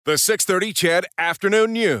The 6:30 CHED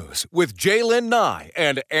Afternoon News with Jaylen Nye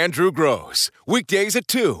and Andrew Gross. Weekdays at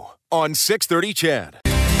 2 on 6:30 CHED.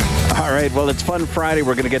 All right, well, it's Fun Friday.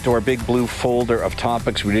 We're going to get to our big blue folder of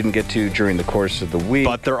topics we didn't get to during the course of the week.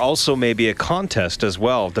 But there also may be a contest as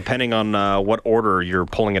well, depending on what order you're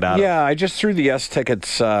pulling it out of. Yeah, I just threw the yes tickets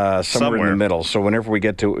somewhere in the middle, so whenever we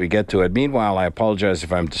get to it. Meanwhile, I apologize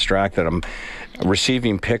if I'm distracted. I'm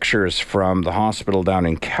receiving pictures from the hospital down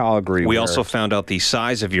in Calgary. We also found out the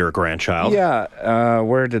size of your grandchild. Yeah,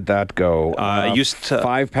 where did that go?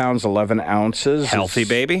 5 pounds, 11 ounces. Healthy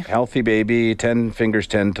baby? Healthy baby, 10 fingers,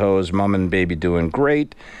 10 toes. Mom and baby doing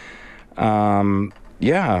great.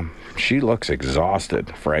 Yeah, she looks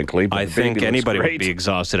exhausted, frankly. But I think anybody would be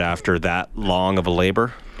exhausted after that long of a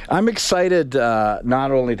labor. I'm excited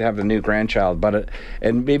not only to have a new grandchild, but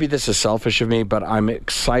and maybe this is selfish of me, but I'm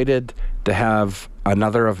excited to have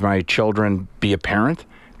another of my children be a parent,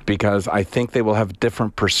 because I think they will have a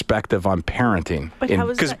different perspective on parenting. But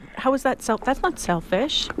how is that that's not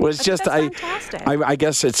selfish. Well, it's that's fantastic. I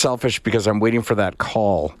guess it's selfish because I'm waiting for that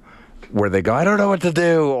call where they go, I don't know what to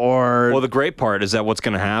do, or... Well, the great part is that what's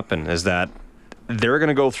going to happen is that they're going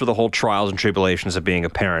to go through the whole trials and tribulations of being a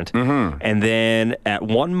parent. Mm-hmm. And then at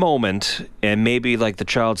one moment, and maybe like the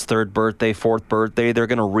child's third birthday, fourth birthday, they're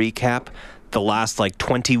going to recap the last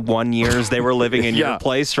 21 years they were living in your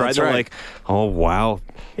place, right? They're like, oh, wow,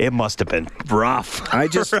 it must have been rough.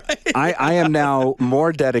 I am now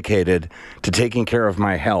more dedicated to taking care of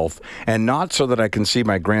my health, and not so that I can see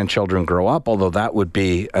my grandchildren grow up, although that would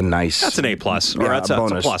be a nice... That's an A+, or that's a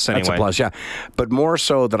plus anyway. That's a plus, yeah. But more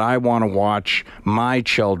so that I want to watch my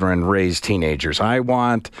children raise teenagers. I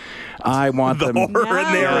want the them... horror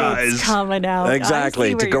in their eyes. Coming out.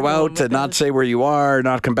 Exactly. To go out, to not say where you are,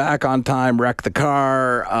 not come back on time, wreck the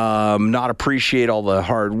car, not appreciate all the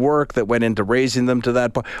hard work that went into raising them to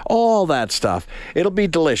that point, all that stuff. It'll be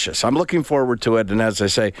delicious. I'm looking forward to it. And as I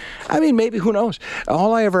say, maybe, who knows?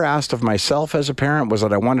 All I ever asked of myself as a parent was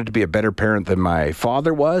that I wanted to be a better parent than my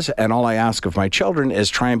father was. And all I ask of my children is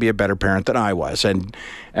try and be a better parent than I was. And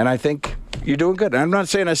I think you're doing good. And I'm not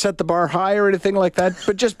saying I set the bar high or anything like that,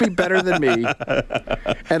 but just be better than me.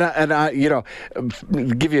 And I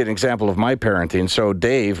give you an example of my parenting. So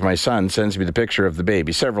Dave, my son, sends me the picture of the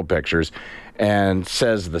baby, several pictures, and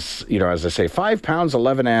says this, as I say, 5 pounds,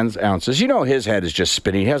 11 ounces. His head is just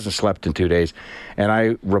spinning. He hasn't slept in 2 days. And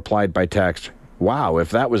I replied by text, wow,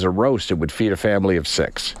 if that was a roast, it would feed a family of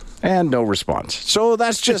 6. And no response. So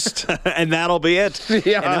that's just... and that'll be it.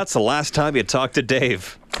 Yeah. And that's the last time you talk to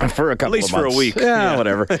Dave. For a couple of months. At least for a week. Yeah.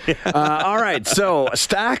 Whatever. All right. So, a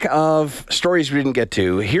stack of stories we didn't get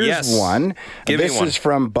to. Here's one. This is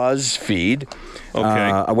from BuzzFeed,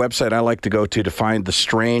 a website I like to go to find the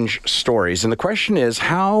strange stories. And the question is,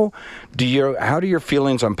 how do your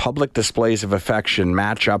feelings on public displays of affection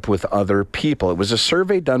match up with other people? It was a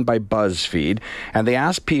survey done by BuzzFeed, and they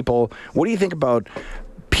asked people, what do you think about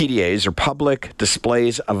PDAs, or public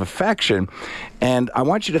displays of affection? And I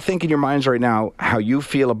want you to think in your minds right now how you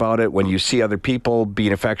feel about it when you see other people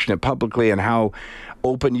being affectionate publicly, and how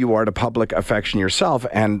open you are to public affection yourself.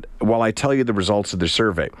 And while I tell you the results of the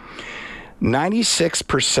survey,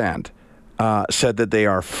 96% said that they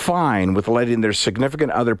are fine with letting their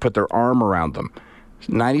significant other put their arm around them.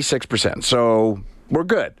 96%. So we're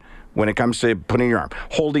good when it comes to putting your arm.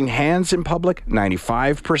 Holding hands in public,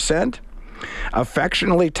 95%.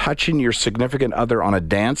 Affectionately touching your significant other on a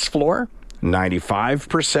dance floor,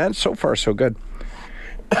 95%. So far, so good.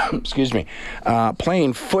 Excuse me.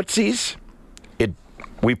 Playing footsies,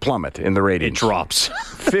 we plummet in the ratings. It drops.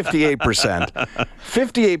 58%.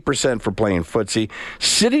 58% for playing footsie.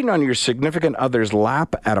 Sitting on your significant other's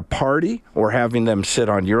lap at a party, or having them sit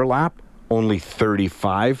on your lap, only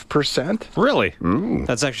 35%. Really?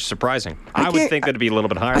 That's actually surprising. I would think that'd be a little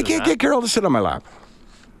bit higher. I can't get Carol to sit on my lap.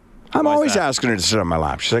 I'm always asking her to sit on my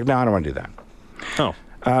lap. She's like, no, I don't want to do that.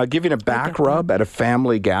 Oh. Giving a back rub at a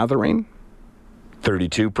family gathering,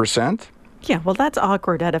 32%. Yeah, well, that's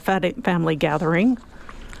awkward at a family gathering.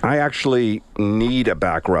 I actually need a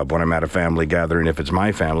back rub when I'm at a family gathering, if it's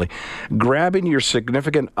my family. Grabbing your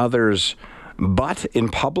significant other's butt in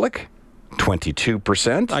public,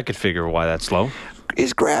 22%. I could figure why that's low.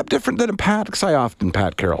 Is grab different than a pat? Because I often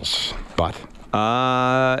pat Carol's butt.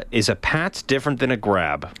 Is a pat different than a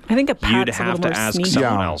grab? I think a pat's You'd have to ask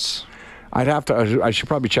someone else. I'd have to. I should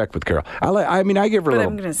probably check with Carol. I give her a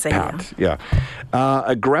little I'm gonna say pat. Yeah.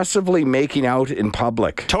 Aggressively making out in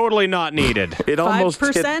public. Totally not needed. It almost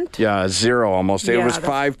 5%? hit, 0 almost. Yeah, it was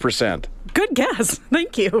 5%. Good guess.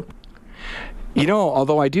 Thank you. You know,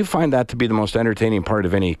 although I do find that to be the most entertaining part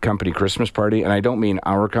of any company Christmas party, and I don't mean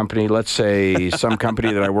our company, let's say some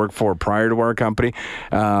company that I worked for prior to our company,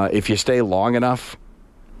 if you stay long enough,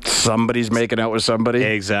 somebody's making out with somebody.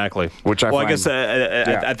 Exactly. Which I find, I guess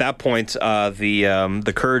at that point,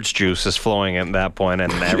 the courage juice is flowing at that point,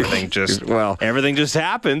 and everything just everything just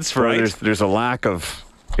happens, right? There's a lack of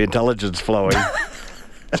intelligence flowing.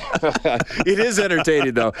 It is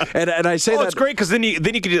entertaining though, and I say that it's great because then you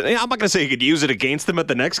could. I'm not going to say you could use it against them at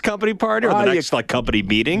the next company party or the next company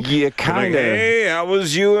meeting. You kind of. Hey, how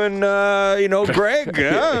was you and Greg?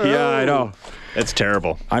 Yeah, I know. It's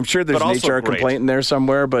terrible. I'm sure there's an HR complaint in there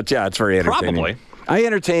somewhere, but yeah, it's very entertaining. Probably. I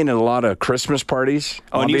entertain at a lot of Christmas parties.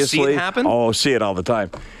 Oh, obviously. And you see it happen? Oh, see it all the time,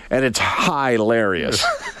 and it's hilarious.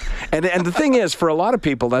 And the thing is, for a lot of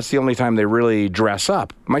people, that's the only time they really dress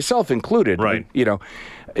up, myself included. Right. You know,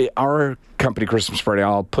 our company Christmas party,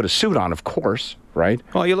 I'll put a suit on, of course, right?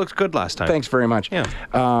 Oh, you looked good last time. Thanks very much.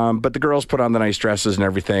 Yeah. But the girls put on the nice dresses and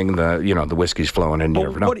everything. The whiskey's flowing, and you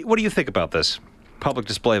never know. What do you think about this public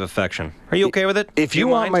display of affection? Are you okay with it? If you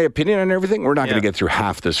want my opinion on everything, we're not going to get through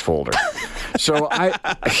half this folder. So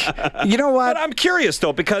you know what? But I'm curious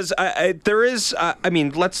though, because there is. I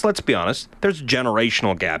mean, let's be honest. There's a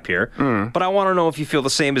generational gap here. But I want to know if you feel the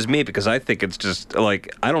same as me, because I think it's just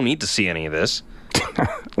like I don't need to see any of this.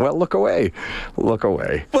 Well, look away. Look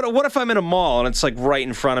away. But what if I'm in a mall and it's like right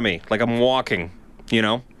in front of me, like I'm walking, you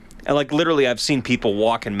know, and like literally I've seen people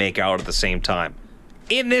walk and make out at the same time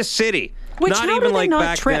in this city. Which not how even do they like not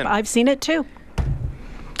back trip? then. I've seen it too. I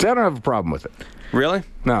don't have a problem with it. Really?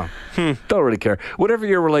 No. Don't really care. Whatever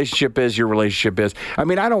your relationship is, your relationship is. I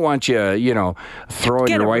mean, I don't want you, throwing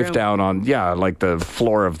Get your a wife room. down on, like the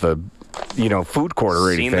floor of the, food court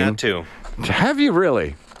or anything. Seen that too. Have you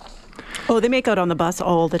really? Oh, they make out on the bus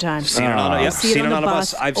all the time. Seen it on a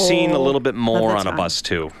bus. I've seen a little bit more on a bus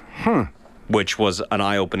too. Which was an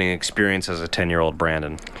eye-opening experience as a 10-year-old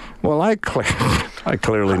Brandon. Well, I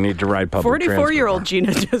clearly need to ride public transport. 44-year-old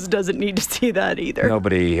Gina just doesn't need to see that either.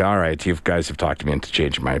 Nobody. All right, you guys have talked me into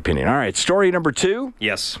changing my opinion. All right, story number 2.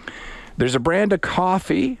 Yes. There's a brand of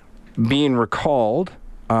coffee being recalled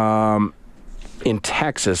in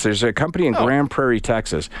Texas. There's a company in Grand Prairie,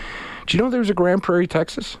 Texas. Do you know there's a Grand Prairie,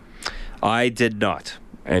 Texas? I did not.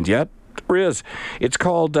 And yet, there is. It's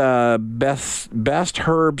called Best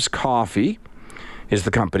Herbs Coffee is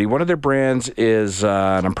the company. One of their brands is,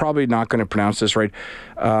 and I'm probably not going to pronounce this right,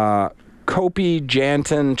 Kopi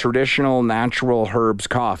Jantan Traditional Natural Herbs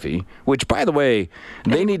Coffee, which, by the way,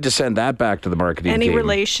 they need to send that back to the marketing Any team.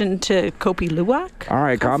 relation to Kopi Luwak? All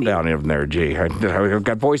right, calm down in there, G. I've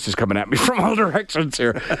got voices coming at me from all directions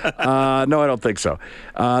here. No, I don't think so.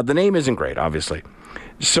 The name isn't great, obviously.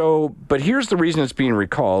 So, but here's the reason it's being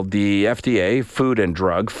recalled. The FDA, Food and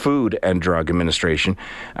Drug Administration,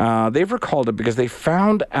 they've recalled it because they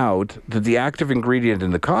found out that the active ingredient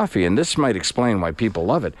in the coffee, and this might explain why people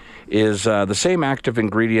love it, is the same active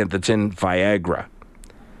ingredient that's in Viagra.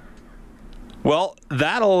 Well,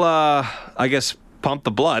 that'll, I guess, pump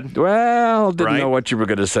the blood. Well, didn't know what you were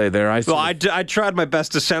going to say there. Well, I tried my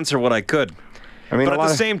best to censor what I could. I mean, but at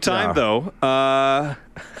the same time, though, I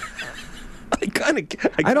can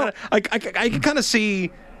kind of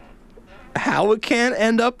see how it can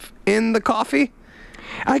end up in the coffee.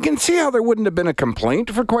 I can see how there wouldn't have been a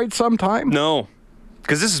complaint for quite some time. No,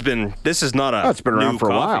 because this is not a it's been around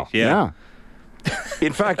for a while. Yeah.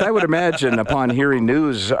 In fact, I would imagine upon hearing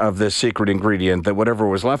news of this secret ingredient that whatever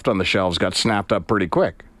was left on the shelves got snapped up pretty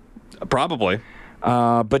quick. Probably.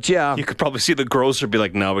 But yeah. You could probably see the grocer be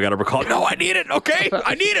like, no, we got to recall. No, I need it. Okay,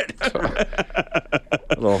 I need it.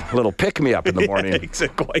 little pick-me-up in the morning.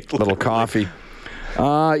 Exactly. Little coffee.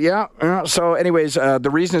 So anyways, the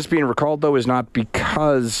reason it's being recalled, though, is not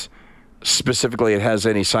because specifically it has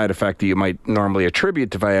any side effect that you might normally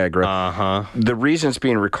attribute to Viagra. The reason it's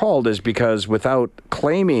being recalled is because without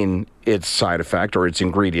claiming its side effect or its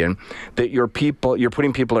ingredient, that you're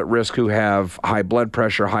putting people at risk who have high blood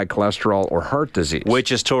pressure, high cholesterol, or heart disease.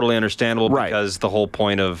 Which is totally understandable because the whole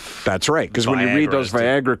point of That's right, because when you read those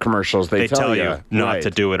Viagra commercials, they tell you not to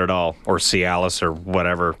do it at all, or Cialis or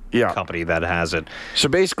whatever company that has it. So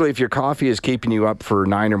basically, if your coffee is keeping you up for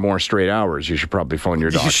 9 or more straight hours, you should probably phone your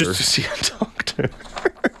doctor. You should see a doctor.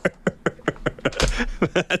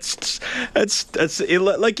 that's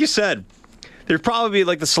like you said. There'd probably be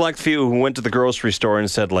like the select few who went to the grocery store and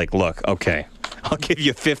said, like, look, okay, I'll give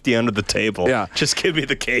you 50 under the table. Yeah. Just give me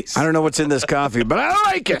the case. I don't know what's in this coffee, but I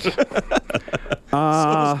like it. So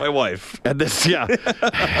does my wife. And this,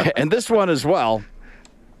 and this one as well.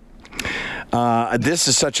 This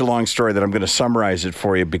is such a long story that I'm going to summarize it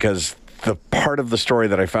for you because the part of the story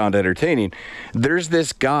that I found entertaining. There's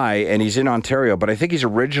this guy, and he's in Ontario, but I think he's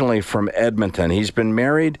originally from Edmonton. He's been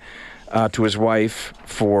married to his wife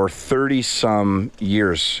for 30-some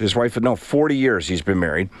years. 40 years he's been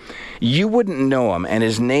married. You wouldn't know him, and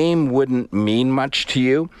his name wouldn't mean much to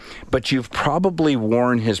you, but you've probably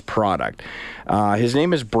worn his product. His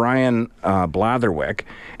name is Brian Blatherwick,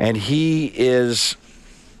 and he is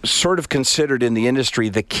sort of considered in the industry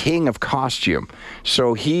the king of costume.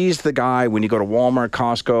 So he's the guy when you go to Walmart,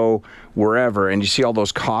 Costco, wherever, and you see all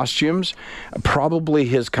those costumes, probably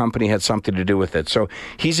his company had something to do with it. So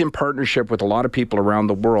he's in partnership with a lot of people around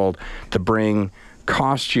the world to bring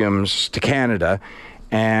costumes to Canada,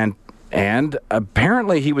 and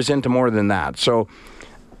apparently he was into more than that. So,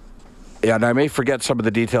 and I may forget some of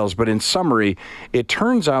the details, but in summary, it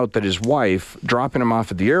turns out that his wife, dropping him off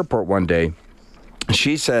at the airport one day,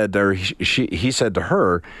 he said to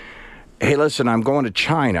her, "Hey, listen, I'm going to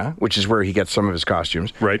China," which is where he gets some of his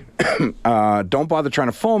costumes. Right. Don't bother trying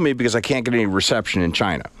to phone me because I can't get any reception in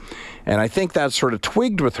China. And I think that sort of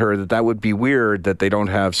twigged with her that would be weird that they don't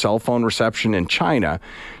have cell phone reception in China.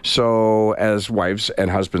 So, as wives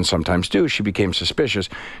and husbands sometimes do, she became suspicious.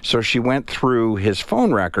 So she went through his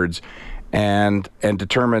phone records and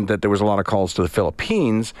determined that there was a lot of calls to the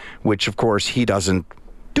Philippines, which, of course, he doesn't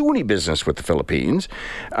do any business with the Philippines.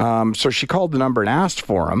 So she called the number and asked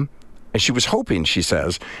for him. And she was hoping, she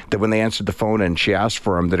says, that when they answered the phone and she asked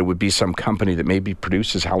for him, that it would be some company that maybe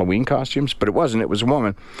produces Halloween costumes. But it wasn't. It was a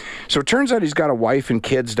woman. So it turns out he's got a wife and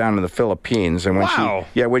kids down in the Philippines. And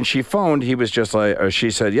when she phoned, he was just like, she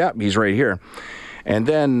said, "Yep, he's right here." And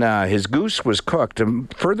then his goose was cooked.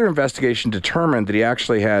 And further investigation determined that he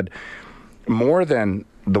actually had more than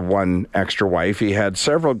the one extra wife. He had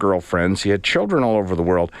several girlfriends. He had children all over the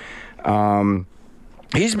world.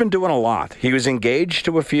 He's been doing a lot. He was engaged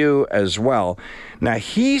to a few as well. Now,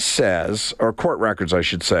 he says, or court records, I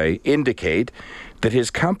should say, indicate that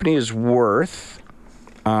his company is worth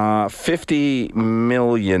 $50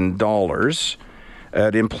 million.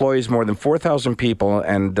 It employs more than 4,000 people,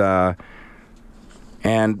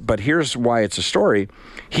 but here's why it's a story.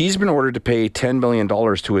 He's been ordered to pay $10 million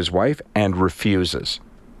to his wife and refuses.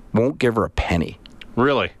 Won't give her a penny.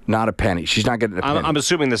 Really? Not a penny. She's not getting a penny. I'm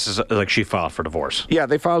assuming this is like she filed for divorce. Yeah,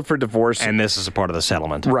 they filed for divorce. And this is a part of the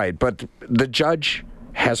settlement. Right, but the judge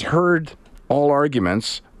has heard all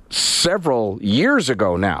arguments several years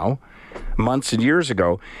ago now, months and years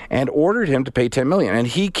ago, and ordered him to pay $10 million. And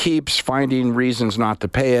he keeps finding reasons not to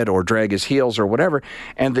pay it or drag his heels or whatever.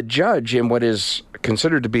 And the judge, in what is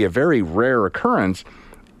considered to be a very rare occurrence,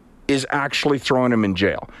 is actually throwing him in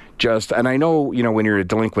jail. And I know, when you're a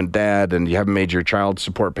delinquent dad and you haven't made your child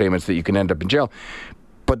support payments, that you can end up in jail.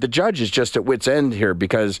 But the judge is just at wit's end here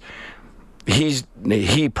because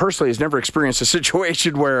he personally has never experienced a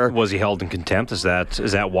situation where... Was he held in contempt? Is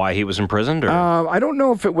that why he was imprisoned? Or? I don't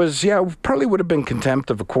know if it was... Yeah, probably would have been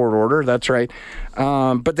contempt of a court order. That's right.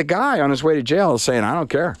 But the guy on his way to jail is saying, "I don't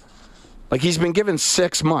care." Like, he's been given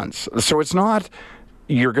 6 months. So it's not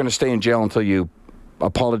you're going to stay in jail until you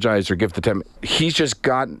apologize or give the 10. He's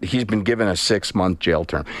been given a 6-month jail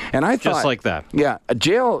term. And I thought... Just like that. Yeah.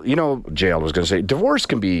 Jail I was going to say, divorce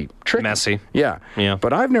can be tricky. Messy. Yeah.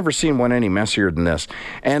 But I've never seen one any messier than this.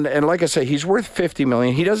 And like I say, he's worth $50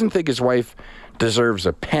 million. He doesn't think his wife deserves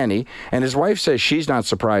a penny. And his wife says she's not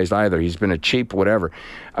surprised either. He's been a cheap whatever.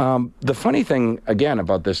 The funny thing, again,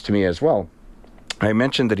 about this to me as well, I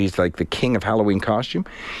mentioned that he's like the king of Halloween costume.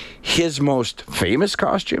 His most famous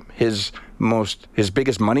costume, his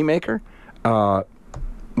biggest moneymaker,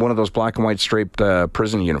 one of those black and white striped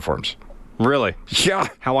prison uniforms. Really? Yeah.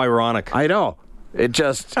 How ironic. I know. It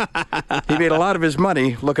just, he made a lot of his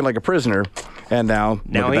money looking like a prisoner, and now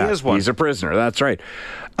he is one. He's a prisoner. That's right.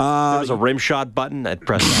 There's a rim shot button. I'd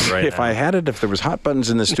press that right If I had it, if there was hot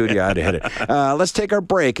buttons in the studio, I'd hit it. Let's take our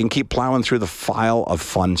break and keep plowing through the file of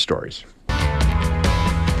fun stories.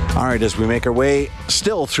 All right, as we make our way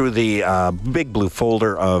still through the big blue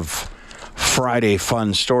folder of Friday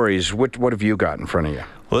fun stories, what have you got in front of you?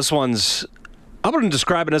 Well, this one's, I wouldn't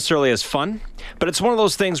describe it necessarily as fun, but it's one of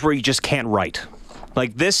those things where you just can't write.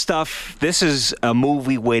 Like this is a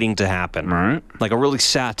movie waiting to happen. All right. Like a really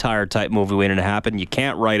satire-type movie waiting to happen. You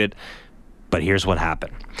can't write it, but here's what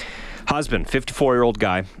happened. Husband, 54-year-old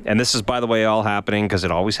guy, and this is, by the way, all happening because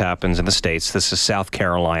it always happens in the States. This is South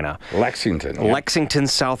Carolina. Lexington. Yeah. Lexington,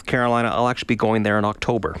 South Carolina. I'll actually be going there in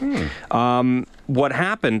October. What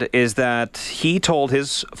happened is that he told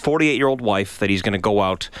his 48-year-old wife that he's going to go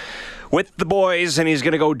out with the boys, and he's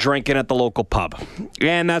going to go drinking at the local pub.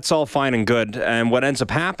 And that's all fine and good. And what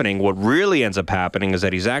really ends up happening is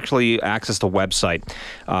that he's actually accessed a website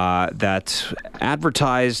that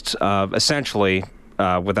advertised essentially,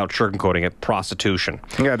 without sugarcoating it, prostitution.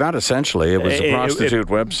 Yeah, not essentially. It was a prostitute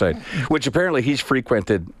website, which apparently he's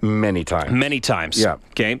frequented many times. Many times. Yeah.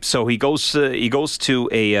 Okay. So he goes to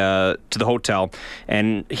the hotel,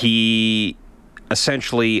 and he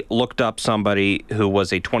essentially looked up somebody who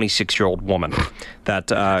was a 26-year-old woman.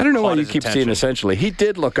 That I don't know why you keep saying essentially. He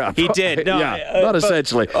did look up. He did. No, not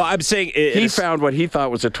essentially. I'm saying he found what he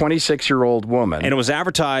thought was a 26-year-old woman, and it was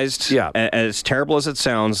advertised. Yeah. As terrible as it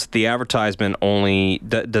sounds, the advertisement only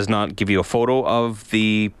does not give you a photo of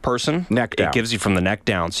the person. Neck down. It gives you from the neck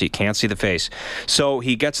down, so you can't see the face. So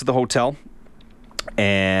he gets to the hotel,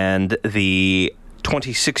 and the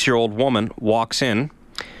 26-year-old woman walks in.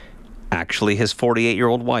 Actually, his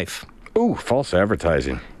 48-year-old wife. Ooh, false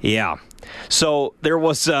advertising. Yeah. So there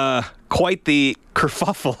was quite the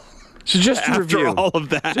kerfuffle. So just to after review, all of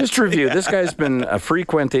that. Just to review, this guy's been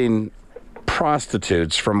frequenting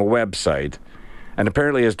prostitutes from a website, and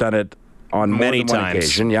apparently has done it on more than one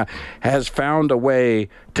occasion. Yeah, has found a way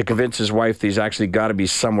to convince his wife that he's actually got to be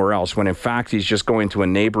somewhere else, when in fact he's just going to a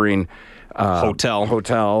neighboring hotel,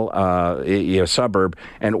 suburb,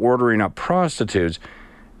 and ordering up prostitutes.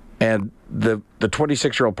 And the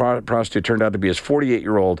 26-year-old prostitute turned out to be his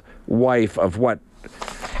 48-year-old wife of what?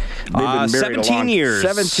 They've been married 17 years.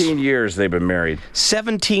 17 years they've been married.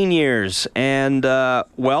 17 years. And,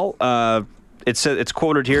 it's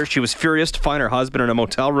quoted here, she was furious to find her husband in a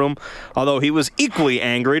motel room, although he was equally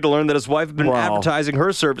angry to learn that his wife had been advertising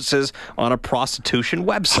her services on a prostitution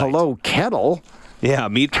website. Hello, kettle. Yeah,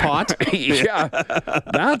 meat pot. Yeah,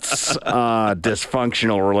 that's a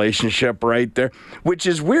dysfunctional relationship right there, which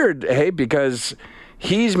is weird, hey, because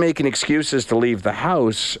he's making excuses to leave the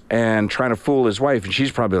house and trying to fool his wife, and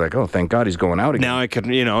she's probably like, oh, thank God he's going out again. Now I can,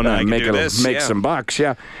 I can do this. Make some bucks,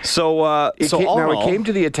 yeah. So, it came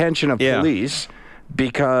to the attention of police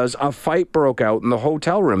because a fight broke out in the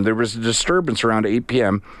hotel room. There was a disturbance around 8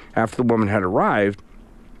 p.m. after the woman had arrived.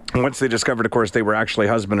 And once they discovered, of course, they were actually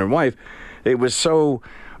husband and wife, it was so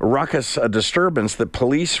ruckus a disturbance that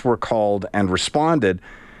police were called and responded.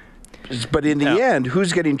 But in the end,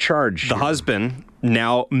 who's getting charged? The husband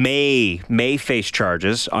now may face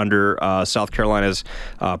charges under South Carolina's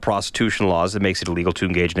prostitution laws that makes it illegal to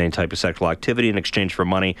engage in any type of sexual activity in exchange for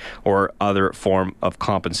money or other form of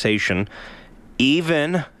compensation,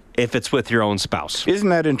 even if it's with your own spouse. Isn't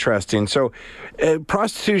that interesting? So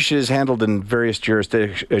prostitution is handled in various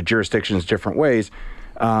jurisdictions different ways.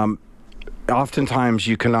 Oftentimes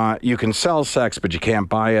you can sell sex, but you can't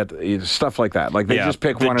buy it, stuff like that. Like they just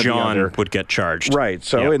pick one or the other. John would get charged. Right.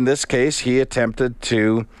 So in this case, he attempted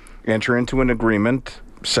to enter into an agreement,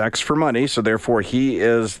 sex for money, so therefore he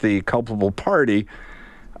is the culpable party.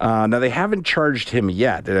 Now, they haven't charged him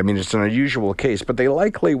yet. I mean, it's an unusual case, but they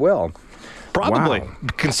likely will. Probably,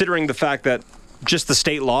 considering the fact that just the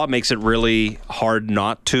state law makes it really hard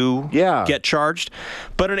not to get charged.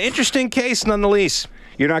 But an interesting case nonetheless.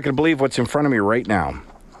 You're not going to believe what's in front of me right now.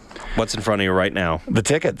 What's in front of you right now? The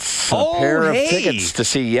tickets. A pair of tickets to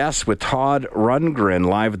see Yes with Todd Rundgren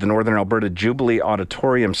live at the Northern Alberta Jubilee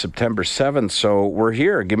Auditorium September 7th. So we're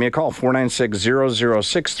here. Give me a call,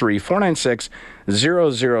 496-0063,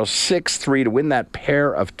 496-0063 to win that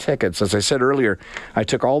pair of tickets. As I said earlier, I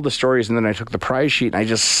took all the stories and then I took the prize sheet and I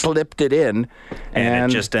just slipped it in.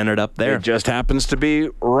 And it just ended up there. It just happens to be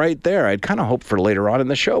right there. I'd kind of hoped for later on in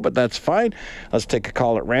the show, but that's fine. Let's take a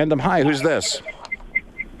call at random. Hi, who's this?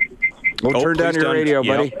 Turn down your radio,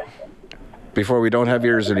 buddy, before we don't have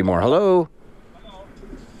yours anymore. Hello?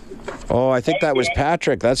 Oh, I think that was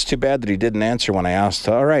Patrick. That's too bad that he didn't answer when I asked.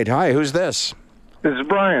 All right. Hi, who's this? This is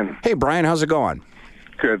Brian. Hey, Brian, how's it going?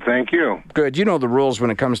 Good, thank you. Good. You know the rules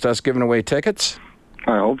when it comes to us giving away tickets?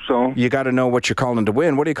 I hope so. You got to know what you're calling to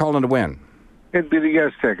win. What are you calling to win? It'd be the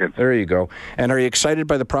Yes tickets. There you go. And are you excited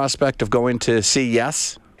by the prospect of going to see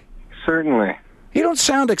Yes? Certainly. You don't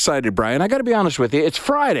sound excited, Brian. I got to be honest with you. It's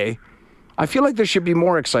Friday. I feel like there should be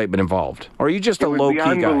more excitement involved. Or are you just a low-key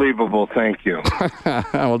guy? Unbelievable, thank you.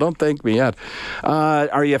 Well, don't thank me yet.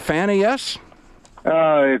 Are you a fan of Yes?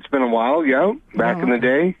 It's been a while, back in the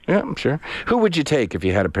day. Yeah, I'm sure. Who would you take if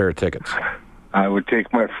you had a pair of tickets? I would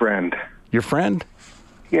take my friend. Your friend?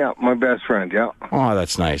 Yeah, my best friend, Oh,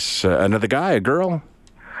 that's nice. Another guy, a girl?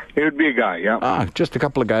 It would be a guy, just a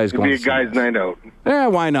couple of guys going. It'd be a guy's night out. Yeah,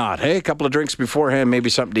 why not? Hey, a couple of drinks beforehand, maybe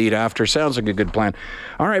something to eat after. Sounds like a good plan.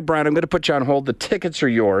 All right, Brian, I'm going to put you on hold. The tickets are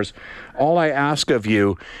yours. All I ask of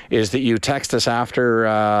you is that you text us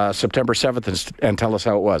after September 7th and tell us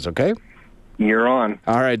how it was, okay? You're on.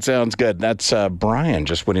 All right, sounds good. That's Brian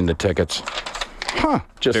just winning the tickets. Huh.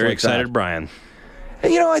 Just Very like excited, that. Brian.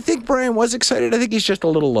 You know, I think Brian was excited. I think he's just a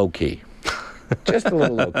little low-key. Just a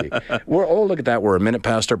little low-key. Look at that. We're a minute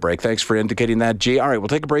past our break. Thanks for indicating that, G. All right, we'll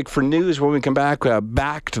take a break for news. When we come back,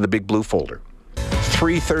 back to the Big Blue Folder.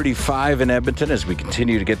 3:35 in Edmonton as we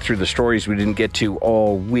continue to get through the stories we didn't get to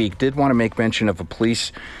all week. Did want to make mention of a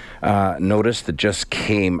police notice that just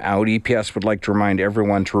came out. EPS would like to remind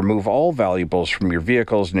everyone to remove all valuables from your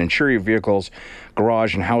vehicles and ensure your vehicles,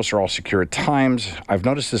 garage, and house are all secure at times. I've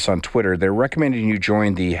noticed this on Twitter. They're recommending you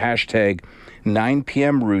join the hashtag 9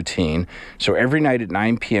 p.m. routine. So every night at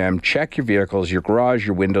 9 p.m., check your vehicles, your garage,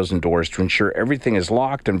 your windows and doors to ensure everything is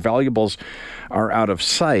locked and valuables are out of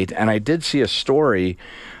sight. And I did see a story,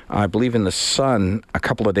 I believe in The Sun a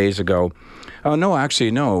couple of days ago. Oh, no,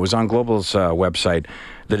 actually, no. It was on Global's website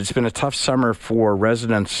that it's been a tough summer for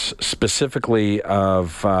residents specifically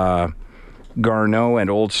of Garneau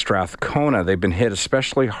and Old Strathcona. They've been hit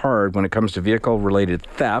especially hard when it comes to vehicle-related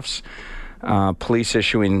thefts. Police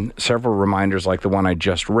issuing several reminders like the one I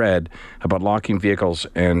just read about locking vehicles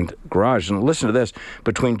and garage. And listen to this.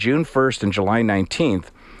 Between June 1st and July 19th,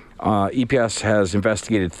 EPS has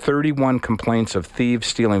investigated 31 complaints of thieves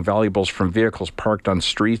stealing valuables from vehicles parked on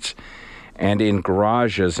streets and in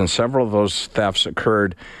garages, and several of those thefts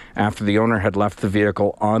occurred after the owner had left the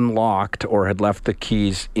vehicle unlocked or had left the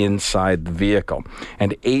keys inside the vehicle.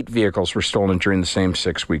 And 8 vehicles were stolen during the same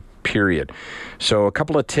 6-week period. So a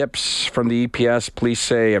couple of tips from the EPS. Police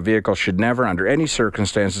say a vehicle should never, under any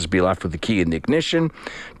circumstances, be left with the key in the ignition.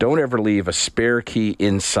 Don't ever leave a spare key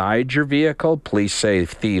inside your vehicle. Police say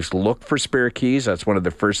thieves look for spare keys. That's one of the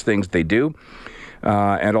first things they do.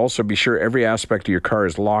 And also be sure every aspect of your car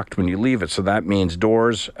is locked when you leave it. So that means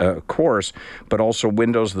doors, of course, but also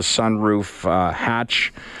windows, the sunroof,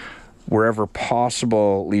 hatch, wherever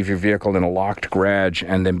possible. Leave your vehicle in a locked garage,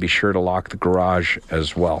 and then be sure to lock the garage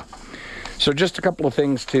as well. So just a couple of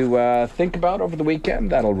things to think about over the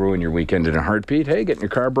weekend. That'll ruin your weekend in a heartbeat. Hey, getting your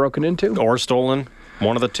car broken into. Or stolen.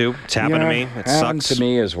 One of the two. It's happened to me. It happened sucks. to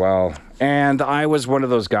me as well. And I was one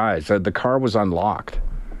of those guys. The car was unlocked.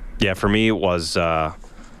 Yeah, for me it was I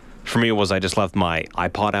just left my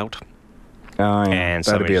iPod out. Yeah. And That'd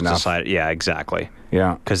somebody be just enough. decided, yeah, exactly.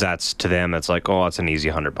 Yeah. Because that's, to them, it's like, oh, it's an easy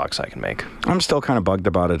 $100 I can make. I'm still kind of bugged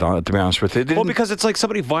about it, to be honest with you. Well, because it's like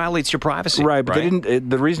somebody violates your privacy. Right, but they didn't.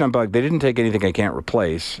 The reason I'm bugged, they didn't take anything I can't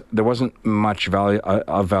replace. There wasn't much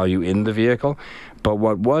value in the vehicle. But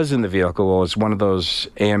what was in the vehicle was one of those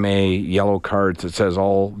AMA yellow cards that says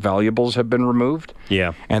all valuables have been removed.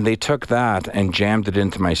 Yeah. And they took that and jammed it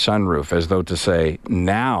into my sunroof as though to say,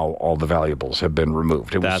 now all the valuables have been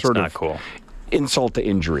removed. It was That's sort not of cool. Insult to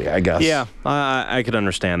injury, I guess. Yeah, I could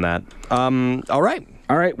understand that. All right.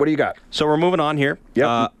 All right, what do you got? So we're moving on here.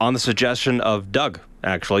 Yep. On the suggestion of Doug,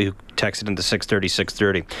 actually, who texted into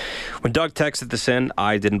 630. When Doug texted this in,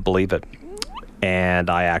 I didn't believe it. And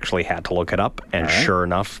I actually had to look it up. And sure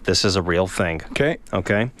enough, this is a real thing.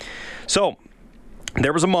 Okay. So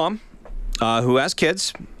there was a mom who has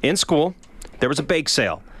kids in school. There was a bake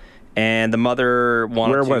sale. And the mother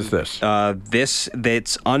wanted Where to... was this?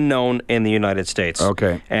 It's unknown in the United States.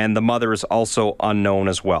 Okay. And the mother is also unknown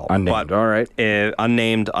as well. Unnamed, But, all right.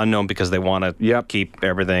 unknown because they want to keep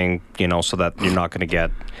everything, so that you're not going to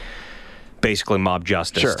get basically mob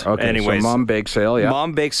justice. Sure, okay. Anyways, so mom bake sale, yeah.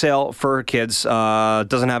 Mom bake sale for her kids,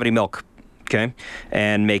 doesn't have any milk, okay?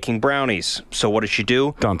 And making brownies. So what does she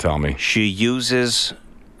do? Don't tell me. She uses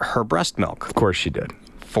her breast milk. Of course she did.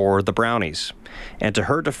 For the brownies. And to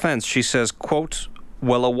her defense, she says, quote,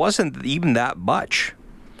 well, it wasn't even that much.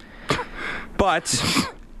 But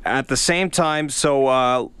at the same time,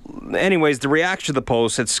 so anyways, the reaction to the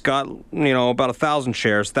post, it's got, about 1,000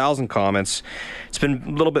 shares, 1,000 comments. It's been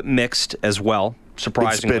a little bit mixed as well,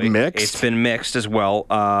 surprisingly. It's been mixed? It's been mixed as well.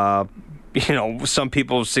 Some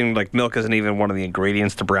people seem like milk isn't even one of the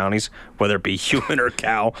ingredients to brownies, whether it be human or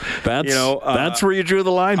cow. That's where you drew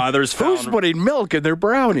the line. Who's putting milk in their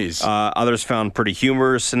brownies? Others found pretty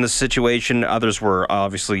humorous in this situation. Others were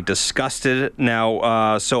obviously disgusted.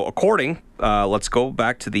 Now, so according, let's go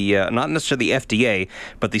back to the, not necessarily the FDA,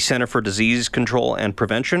 but the Center for Disease Control and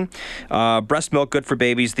Prevention. Breast milk good for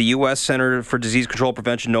babies. The U.S. Center for Disease Control and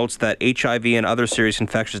Prevention notes that HIV and other serious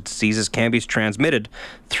infectious diseases can be transmitted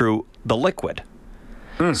through the liquid.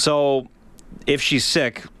 So if she's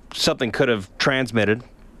sick, something could have transmitted.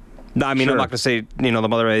 I mean, Sure. I'm not going to say, the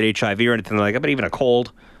mother had HIV or anything like that, but even a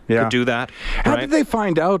cold could do that. How did they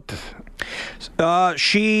find out?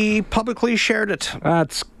 She publicly shared it.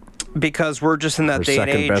 That's Because we're just in that Her day and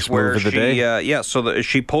second age best where move of the day?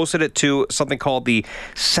 she posted it to something called the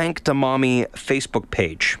Sanctimommy Facebook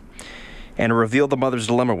page. and revealed the mother's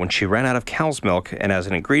dilemma when she ran out of cow's milk and, as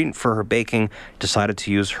an ingredient for her baking, decided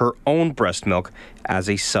to use her own breast milk as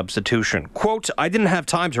a substitution. Quote, "I didn't have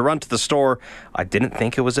time to run to the store. I didn't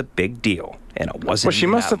think it was a big deal, and it wasn't." Well, she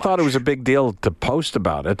must have thought it was a big deal to post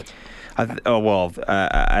about it. I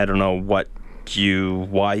don't know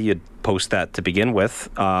why you'd post that to begin with,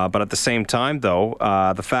 but at the same time, though,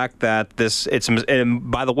 the fact that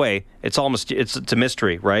and by the way, it's a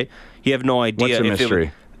mystery, right? You have no idea. What's a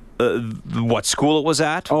mystery? What school it was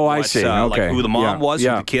at. Oh, I see. Okay. Like who the mom was,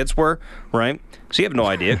 who the kids were, right? So you have no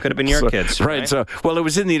idea. It could have been your kids. Right. So, well, it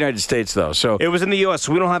was in the United States, though. So it was in the U.S.,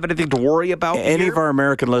 so we don't have anything to worry about. Any of our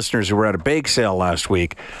American listeners who were at a bake sale last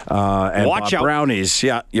week and Watch bought out. brownies,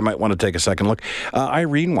 you might want to take a second look.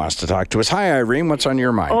 Irene wants to talk to us. Hi, Irene. What's on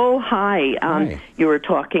your mind? Oh, hi. Hi. You were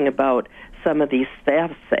talking about some of these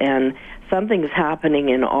thefts, and something's happening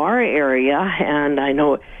in our area, and I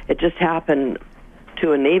know it just happened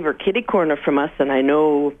to a neighbor kitty corner from us, and I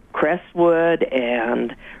know Crestwood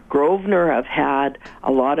and Grosvenor have had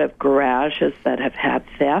a lot of garages that have had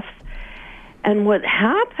thefts. And what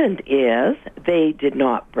happened is they did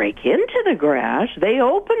not break into the garage. They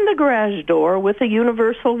opened the garage door with a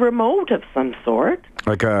universal remote of some sort.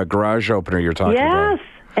 Like a garage opener you're talking about. Yes,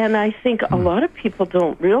 and I think a lot of people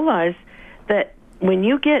don't realize that when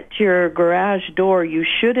you get your garage door, you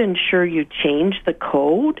should ensure you change the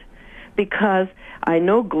code, because I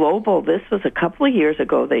know Global, this was a couple of years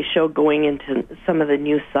ago, they showed going into some of the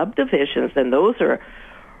new subdivisions, and those are,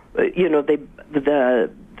 the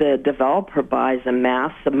developer buys a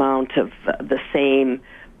mass amount of the same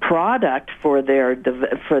product for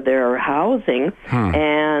their housing,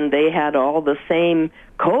 and they had all the same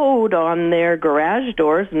code on their garage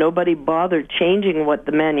doors. Nobody bothered changing what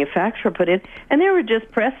the manufacturer put in, and they were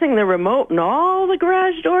just pressing the remote, and all the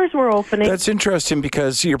garage doors were opening. That's interesting,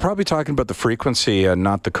 because you're probably talking about the frequency and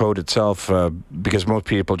not the code itself, because most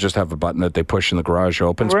people just have a button that they push and the garage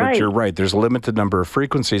opens. Right. But you're right, there's a limited number of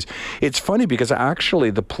frequencies. It's funny because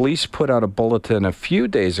actually the police put out a bulletin a few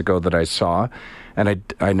days ago that I saw, and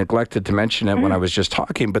I neglected to mention it when I was just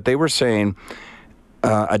talking, but they were saying,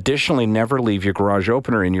 additionally, never leave your garage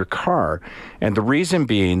opener in your car. And the reason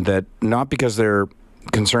being that not because they're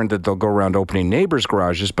concerned that they'll go around opening neighbors'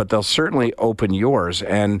 garages, but they'll certainly open yours.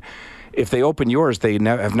 And if they open yours, they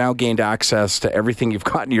have now gained access to everything you've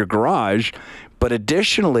got in your garage. But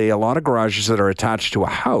additionally, a lot of garages that are attached to a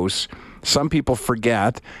house, some people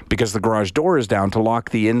forget, because the garage door is down, to lock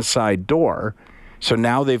the inside door. So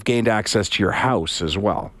now they've gained access to your house as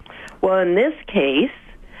well. Well, in this case,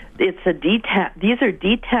 these are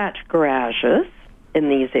detached garages in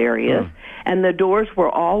these areas, and the doors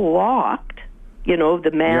were all locked,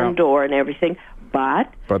 the man door and everything,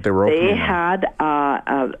 but they were open. They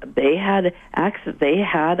had access. They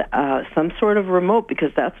had some sort of remote,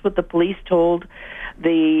 because that's what the police told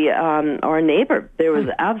our neighbor. There was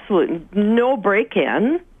absolutely no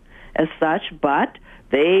break-in as such, but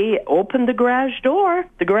they opened the garage door.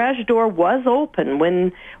 The garage door was open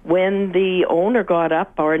when the owner got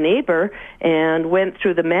up, our neighbor, and went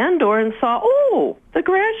through the man door and saw, the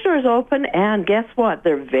garage door is open. And guess what?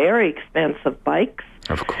 They're very expensive bikes.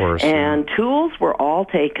 Of course. And tools were all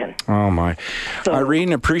taken. Oh, my. So,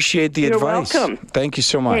 Irene, appreciate the advice. You're welcome. Thank you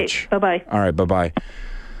so much. Hey, bye-bye. All right, bye-bye.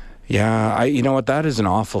 Yeah, you know what? That is an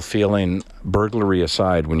awful feeling, burglary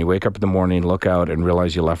aside, when you wake up in the morning, look out, and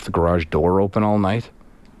realize you left the garage door open all night.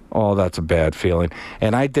 Oh, that's a bad feeling.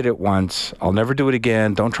 And I did it once. I'll never do it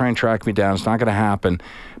again. Don't try and track me down. It's not going to happen.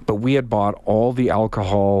 But we had bought all the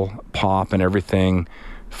alcohol, pop, and everything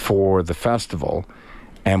for the festival.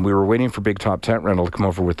 And we were waiting for Big Top Tent Rental to come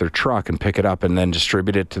over with their truck and pick it up and then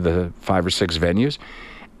distribute it to the 5 or 6 venues.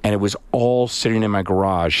 And it was all sitting in my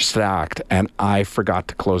garage, stacked, and I forgot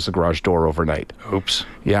to close the garage door overnight. Oops.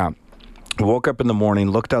 Yeah. I woke up in the morning,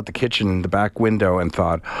 looked out the kitchen, the back window, and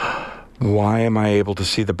thought, why am I able to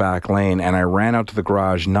see the back lane? And I ran out to the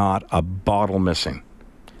garage, not a bottle missing.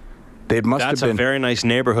 That's a very nice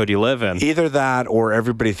neighborhood you live in. Either that or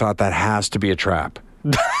everybody thought that has to be a trap.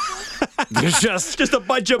 There's just a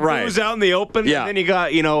bunch of booze out in the open, and then you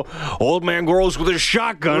got, old man Gross with his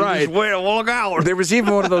shotgun. Right. Just wait to look out. There was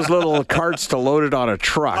even one of those little carts to load it on a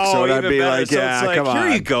truck. So that'd be better. like, So it's like, come on. here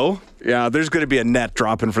you go. Yeah, there's going to be a net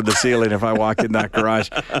dropping from the ceiling if I walk in that garage.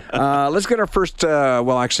 Let's get our first,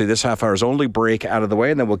 this half hour's only break out of the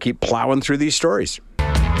way, and then we'll keep plowing through these stories.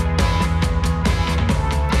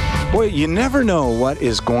 Boy, you never know what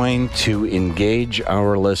is going to engage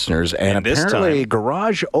our listeners, and apparently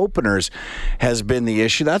garage openers has been the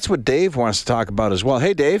issue. That's what Dave wants to talk about as well.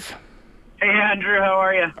 Hey, Dave. Hey, Andrew, how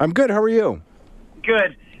are you? I'm good. How are you?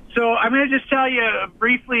 Good. So I'm going to just tell you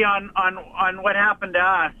briefly on what happened to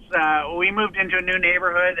us. We moved into a new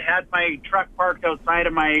neighborhood, had my truck parked outside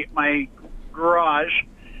of my garage.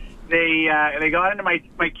 They got into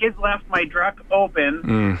my kids left my truck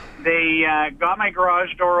open. They got my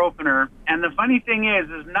garage door opener, and the funny thing is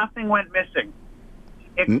nothing went missing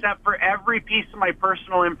except for every piece of my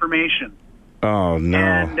personal information. Oh no!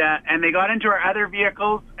 And they got into our other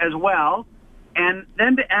vehicles as well. And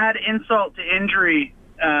then to add insult to injury,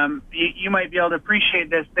 you might be able to appreciate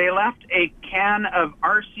this. They left a can of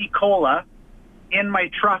RC Cola in my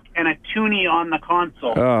truck and a toonie on the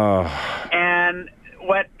console. Oh. And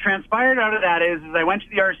what transpired out of that is I went to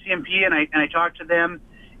the RCMP and I talked to them,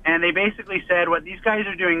 and they basically said what these guys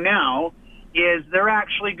are doing now is they're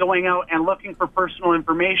actually going out and looking for personal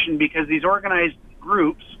information because these organized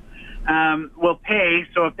groups will pay.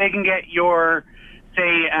 So if they can get your,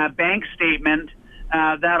 say, bank statement,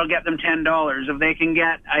 that'll get them $10. If they can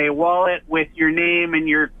get a wallet with your name and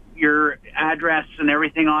your address and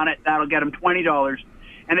everything on it, that'll get them $20.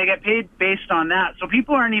 And they get paid based on that. So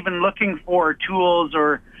people aren't even looking for tools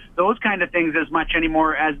or those kind of things as much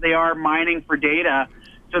anymore as they are mining for data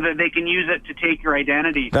so that they can use it to take your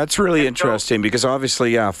identity. That's really interesting because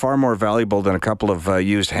obviously, far more valuable than a couple of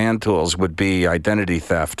used hand tools would be identity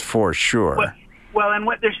theft for sure. Well, and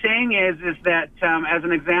what they're saying is that, as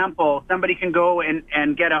an example, somebody can go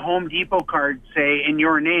and get a Home Depot card, say, in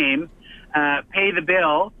your name, pay the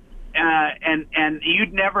bill, and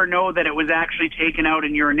you'd never know that it was actually taken out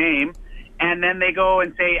in your name. And then they go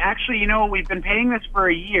and say, actually, we've been paying this for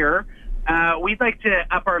a year. We'd like to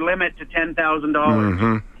up our limit to $10,000.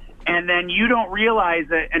 Mm-hmm. And then you don't realize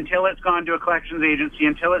it until it's gone to a collections agency,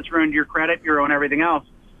 until it's ruined your credit bureau and everything else.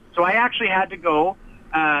 So I actually had to go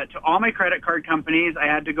to all my credit card companies. I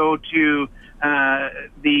had to go to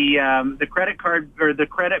the credit card or the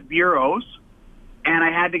credit bureaus, and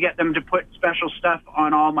I had to get them to put special stuff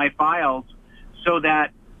on all my files so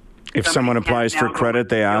that if someone applies for credit,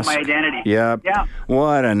 they ask. My identity. Yeah.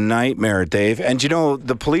 What a nightmare, Dave. And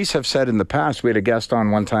the police have said in the past, we had a guest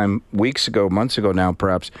on one time, months ago now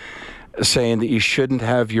perhaps, saying that you shouldn't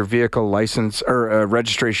have your vehicle license or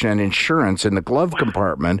registration and insurance in the glove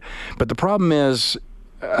compartment. But the problem is,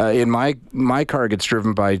 in my car gets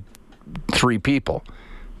driven by 3 people.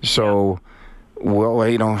 So, well,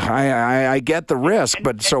 I get the risk,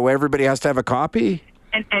 but so everybody has to have a copy?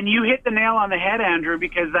 And you hit the nail on the head, Andrew,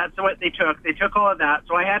 because that's what they took. They took all of that.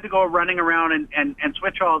 So I had to go running around and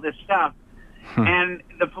switch all this stuff. And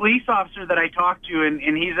the police officer that I talked to,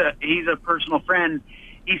 and he's a personal friend,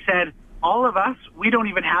 he said, all of us, we don't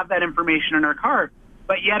even have that information in our car.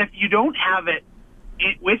 But yet if you don't have it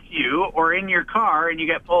with you or in your car and you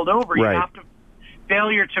get pulled over, right, you have to,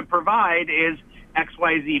 failure to provide is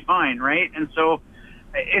XYZ fine, right? And so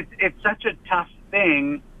it's such a tough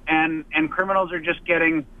thing. And criminals are just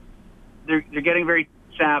getting very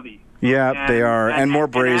savvy. Yeah, they are, and more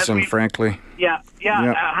brazen, frankly. Yeah,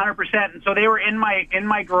 100%. And so they were in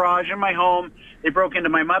my garage, in my home. They broke into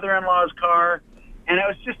my mother-in-law's car, and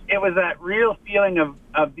it was that real feeling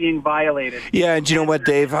of being violated. Yeah, and you know what,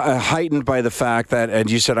 Dave? Heightened by the fact that,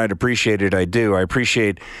 and you said I'd appreciate it, I do. I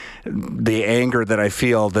appreciate the anger that I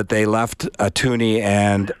feel that they left a toonie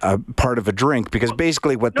and a part of a drink, because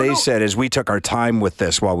basically what they said is we took our time with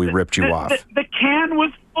this while we ripped you off. The can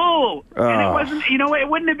was full, and it wasn't. It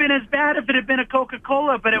wouldn't have been as bad if it had been a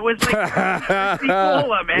Coca-Cola, but it was like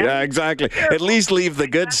Coca-Cola, man. Yeah, exactly. At least leave the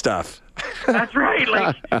good stuff. That's right.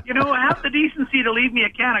 Like, have the decency to leave me a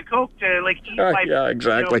can of Coke to ease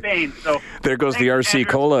my pain. So there goes the RC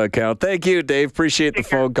Cola account. Thank you, Dave. Appreciate the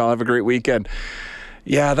phone call. Have a great weekend.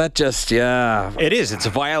 Yeah, that just, It is. It's a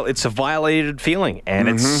violated feeling, and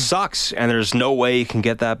it sucks, and there's no way you can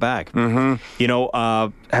get that back.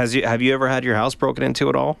 Mm-hmm. Have you ever had your house broken into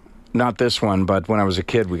at all? Not this one, but when I was a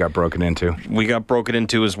kid, we got broken into. We got broken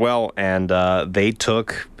into as well, and they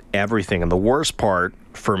took everything. And the worst part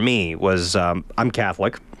for me was I'm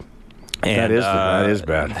Catholic. And, that is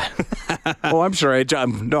bad. Oh, I'm sorry.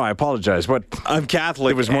 I apologize. What? I'm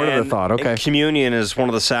Catholic. It was more to the thought. Okay. Communion is one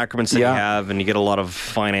of the sacraments that you have, and you get a lot of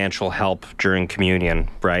financial help during communion,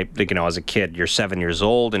 right? As a kid, you're 7 years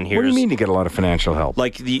old, and here's... What do you mean you get a lot of financial help?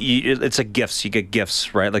 Like, it's a gifts. You get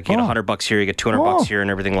gifts, right? Like, you get $100 here, you get $200 here,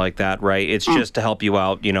 and everything like that, right? It's just to help you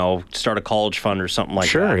out, start a college fund or something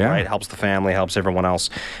like that, right? Helps the family, helps everyone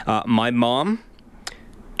else. My mom...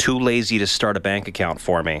 too lazy to start a bank account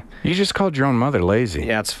for me. You just called your own mother lazy.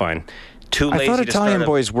 Yeah, it's fine. Too lazy. I thought Italian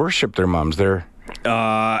boys worship their moms.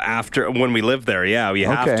 After when we lived there, you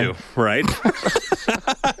have to, right?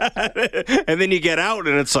 And then you get out,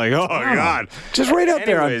 and it's like, oh, God. Just right out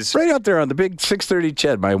Anyways. there on the big 630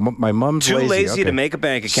 Ched. My mom's Too lazy Okay. to make a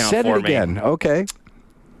bank account Said for it me. again. Okay.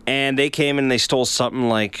 And they came and they stole something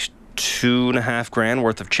like $2,500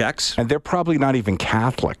 worth of checks. And they're probably not even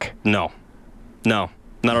Catholic. No, not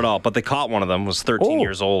at all. But they caught one of them. Was 13 Oh.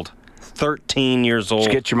 years old. 13 years old.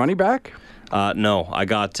 Did you get your money back? No, I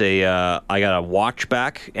got a watch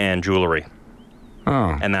back and jewelry,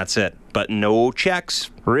 Oh, and that's it. But no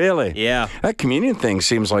checks. really? Yeah. That communion thing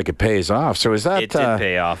seems like it pays off. So is that It did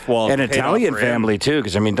pay off. Well, an it paid off Italian for him. family too?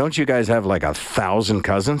 Because I mean, don't you guys have like 1,000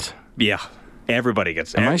 cousins? Yeah. Everybody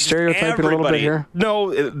gets. Am I stereotyping a little bit here?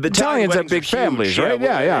 No, the Italians have weddings big are huge. families, right?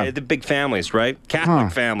 Yeah. The big families, right?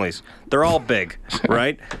 Catholic families. They're all big,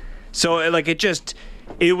 right? So like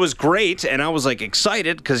it was great, and I was like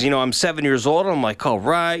excited because I'm 7 years old. And I'm like, all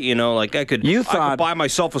right, like I could buy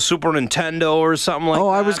myself a Super Nintendo or something like that. Oh,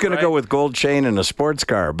 I was going right? to go with gold chain and a sports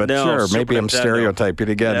car, but No, sure, Super maybe I'm Nintendo. stereotyping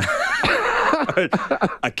again.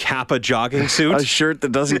 a Kappa jogging suit. A shirt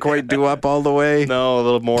that doesn't quite do up all the way. No, a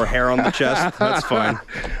little more hair on the chest. That's fine.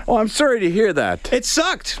 Oh, I'm sorry to hear that. It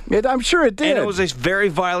sucked. I'm sure it did. And it was a very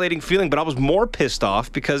violating feeling, but I was more pissed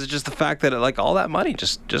off because it's just the fact that all that money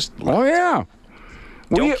just Oh yeah.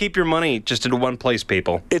 don't keep your money just into one place,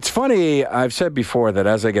 people. It's funny, I've said before that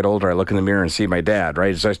as I get older, I look in the mirror and see my dad,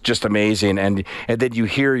 right? It's just amazing. And then you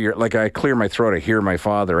hear I clear my throat, I hear my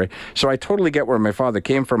father, right? So I totally get where my father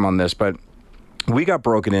came from on this, but we got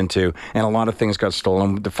broken into and a lot of things got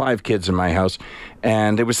stolen. The 5 kids in my house,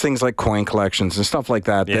 and it was things like coin collections and stuff like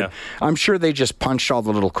that. Yeah. That I'm sure they just punched all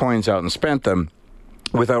the little coins out and spent them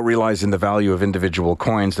without realizing the value of individual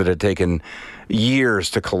coins that had taken years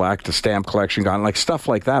to collect, a stamp collection gone, like stuff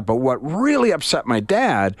like that. But what really upset my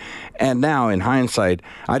dad, and now in hindsight,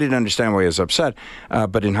 I didn't understand why he was upset,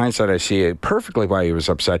 but in hindsight I see perfectly why he was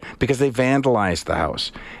upset, because they vandalized the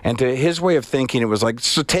house. And to his way of thinking, it was like,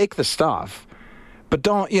 so take the stuff, but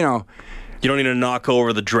don't, You don't need to knock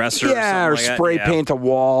over the dresser yeah, or or something like spray that. paint a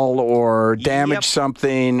wall or damage Yep.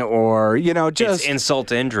 something, or, just... It's insult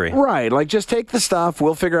to injury. Right, like just take the stuff,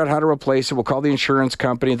 we'll figure out how to replace it, we'll call the insurance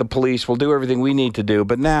company, the police, we'll do everything we need to do,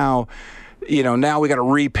 but now we got to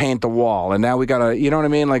repaint the wall, and now we got to, you know what I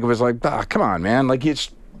mean? Like, it was like, come on, man, like I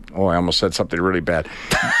almost said something really bad.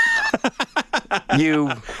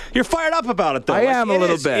 You're fired up about it, though. I am a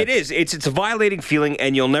little bit. It is. It's a violating feeling,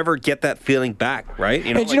 and you'll never get that feeling back, right?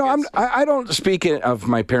 I don't speak of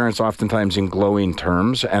my parents oftentimes in glowing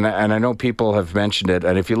terms, and I know people have mentioned it,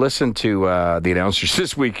 and if you listen to the announcers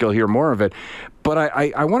this week, you'll hear more of it. But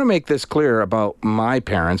I want to make this clear about my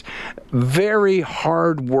parents. Very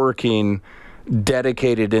hardworking,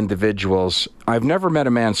 dedicated individuals. I've never met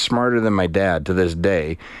a man smarter than my dad to this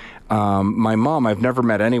day. My mom, I've never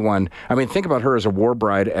met anyone. I mean, think about her as a war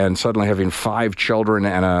bride and suddenly having 5 children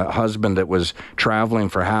and a husband that was traveling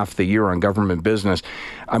for half the year on government business.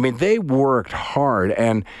 I mean, they worked hard,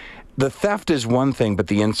 and the theft is one thing, but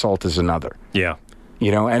the insult is another. Yeah.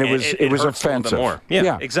 And it was It was hurts a little bit offensive. more.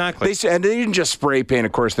 Yeah, exactly. And they didn't just spray paint.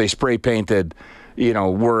 Of course, they spray painted,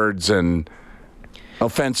 words and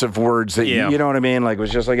offensive words that you know what I mean. Like, it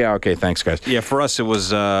was just like, yeah, okay, thanks, guys. Yeah, for us, it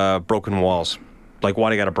was broken walls. Like,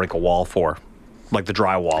 why do you got to break a wall for? Like the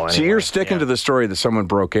drywall. Anyway. So you're sticking to the story that someone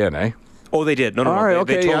broke in, eh? Oh, they did. No. All right,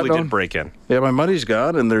 They okay, totally yeah, did break in. Yeah, my money's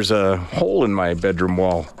gone, and there's a hole in my bedroom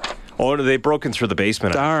wall. Oh, they broke in through the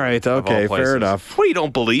basement. All right, okay, fair enough. What, you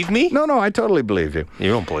don't believe me? No, I totally believe you.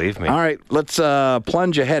 You don't believe me. All right, let's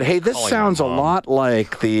plunge ahead. Hey, this sounds a lot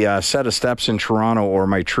like the set of steps in Toronto or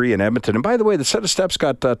my tree in Edmonton. And by the way, the set of steps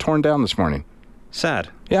got torn down this morning. Sad.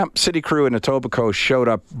 Yeah, city crew in Etobicoke showed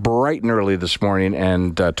up bright and early this morning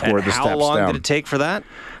and tore the steps down. How long did it take for that?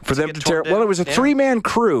 For them to tear. Well, it was a 3-man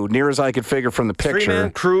crew, near as I could figure from the picture.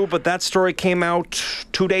 3-man crew, but that story came out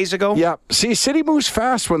 2 days ago? Yeah. See, city moves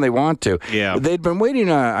fast when they want to. Yeah. They'd been waiting,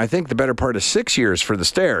 I think, the better part of 6 years for the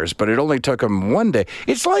stairs, but it only took them 1 day.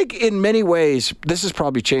 It's like, in many ways, this has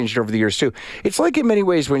probably changed over the years, too. It's like, in many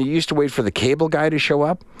ways, when you used to wait for the cable guy to show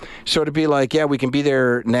up. So to be like, yeah, we can be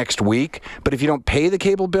there next week, but if you don't pay the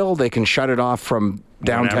cable bill, they can shut it off from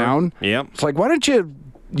downtown. Yep. It's like, why don't you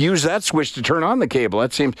use that switch to turn on the cable?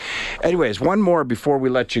 That seems... Anyways, one more before we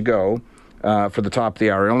let you go for the top of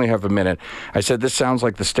the hour. I only have a minute. I said this sounds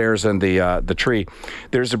like the stairs and the tree.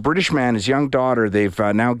 There's a British man, his young daughter, they've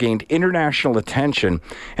now gained international attention,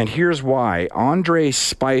 and here's why. Andre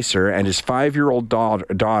Spicer and his 5-year-old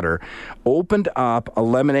daughter opened up a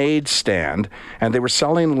lemonade stand, and they were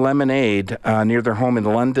selling lemonade near their home in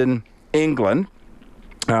London, England.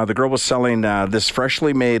 The girl was selling this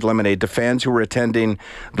freshly made lemonade to fans who were attending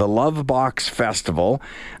the Love Box Festival.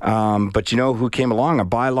 But you know who came along? A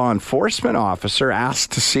bylaw enforcement officer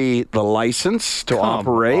asked to see the license to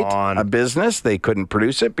operate a business. They couldn't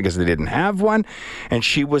produce it because they didn't have one. And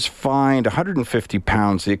she was fined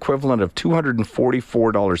 £150, the equivalent of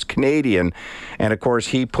 $244 Canadian. And of course,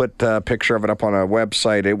 he put a picture of it up on a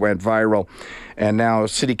website. It went viral. And now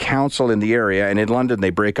city council in the area, and in London they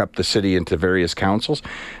break up the city into various councils.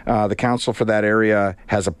 The council for that area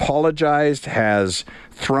has apologized, has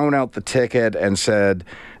thrown out the ticket, and said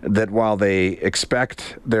that while they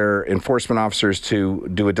expect their enforcement officers to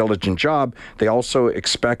do a diligent job, they also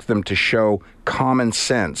expect them to show common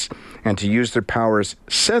sense and to use their powers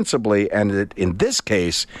sensibly, and that in this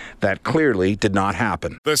case, that clearly did not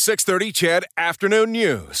happen. The 6:30 CHED Afternoon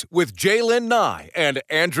News with Jaylen Nye and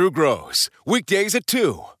Andrew Gross. Weekdays at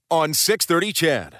 2 on 6:30 CHED.